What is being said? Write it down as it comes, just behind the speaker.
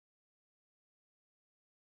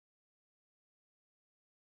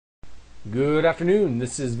Good afternoon,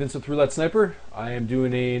 this is Vince with Roulette Sniper. I am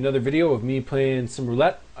doing another video of me playing some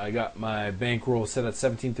roulette. I got my bankroll set at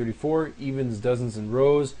 1734, evens, dozens, and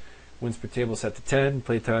rows. Wins per table set to 10,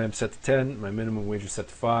 playtime set to 10, my minimum wager set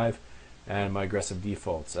to 5, and my aggressive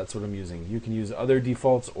defaults. That's what I'm using. You can use other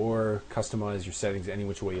defaults or customize your settings any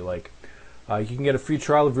which way you like. You can get a free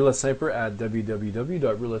trial of Roulette Sniper at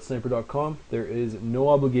www.roulettesniper.com. There is no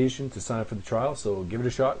obligation to sign up for the trial, so give it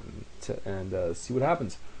a shot and see what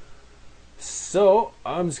happens. So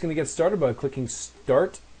I'm just going to get started by clicking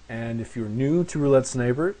start, and if you're new to Roulette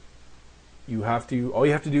Sniper, all you have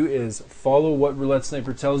to do is follow what Roulette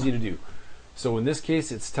Sniper tells you to do. So in this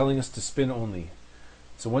case, it's telling us to spin only.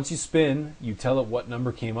 So once you spin, you tell it what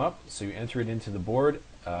number came up, so you enter it into the board.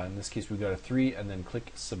 In this case, we got a 3, and then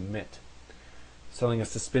click submit. It's telling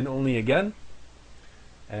us to spin only again,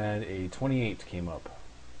 and a 28 came up.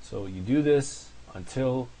 So you do this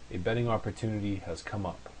until a betting opportunity has come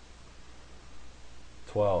up.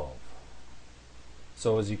 12.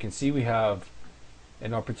 So as you can see, we have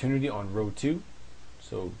an opportunity on row 2.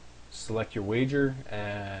 So select your wager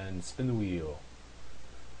and spin the wheel.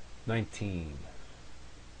 19.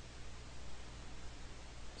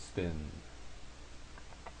 Spin.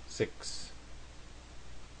 6.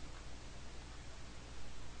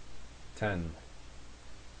 10.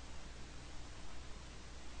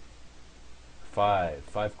 5.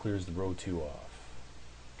 5 clears the row 2 off.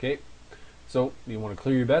 Okay. So you want to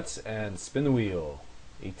clear your bets and spin the wheel.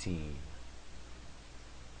 18.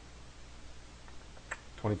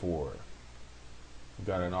 24. We've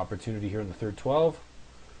got an opportunity here in the third 12.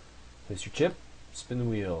 Place your chip, spin the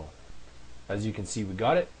wheel. As you can see, we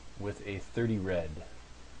got it with a 30 red.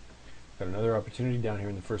 Got another opportunity down here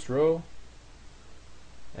in the first row.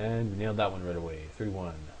 And we nailed that one right away.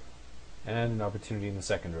 31. And an opportunity in the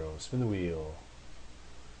second row. Spin the wheel.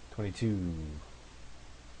 22.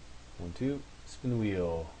 1, 2, spin the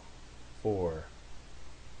wheel. 4.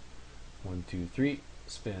 1, 2, 3,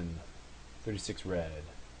 spin. 36 red.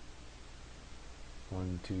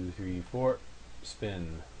 1, 2, 3, 4,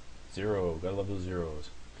 spin. 0. Gotta love those zeros.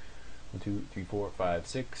 1, 2, 3, 4, 5,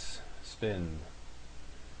 6, spin.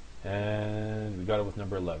 And we got it with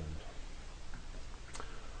number 11.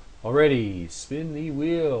 Alrighty, spin the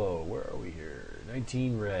wheel. Where are we here?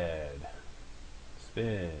 19 red.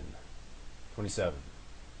 Spin. 27.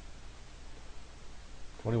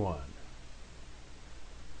 21.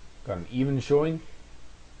 Got an even showing,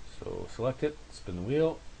 so select it, spin the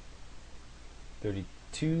wheel.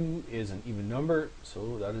 32 is an even number,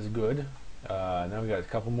 so that is good. Now we got a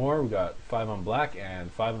couple more. We got 5 on black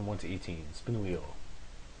and 5 on 1 to 18. Spin the wheel.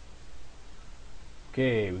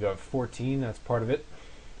 Okay, we got 14, that's part of it.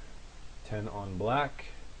 10 on black,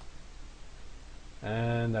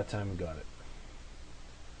 and that time we got it.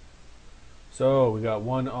 So we got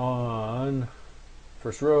 1 on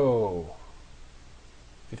first row.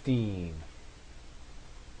 15.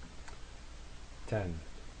 10.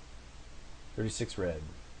 36 red.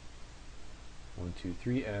 1, 2,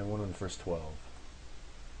 3, and 1 on the first 12.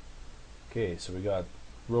 Okay, so we got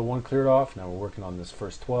row 1 cleared off. Now we're working on this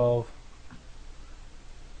first 12.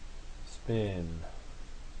 Spin.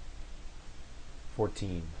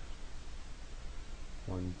 14.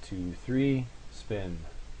 1, 2, 3, spin.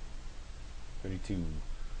 32.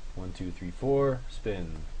 1, 2, 3, 4,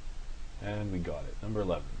 spin. And we got it. Number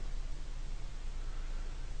 11.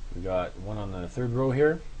 We got 1 on the third row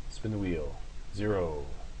here. Spin the wheel. 0.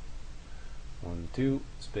 1, 2,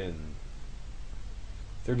 spin.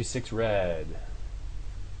 36 red.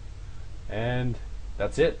 And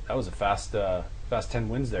that's it. That was a fast 10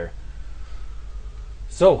 wins there.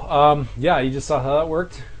 So, yeah, you just saw how that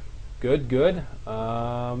worked. Good, good.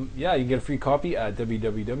 Yeah, you can get a free copy at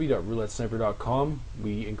www.roulettesniper.com.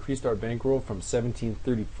 We increased our bankroll from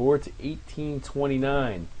 1734 to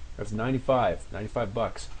 1829. That's 95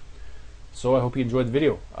 bucks. So I hope you enjoyed the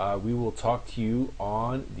video. We will talk to you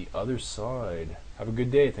on the other side. Have a good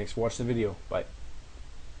day. Thanks for watching the video. Bye.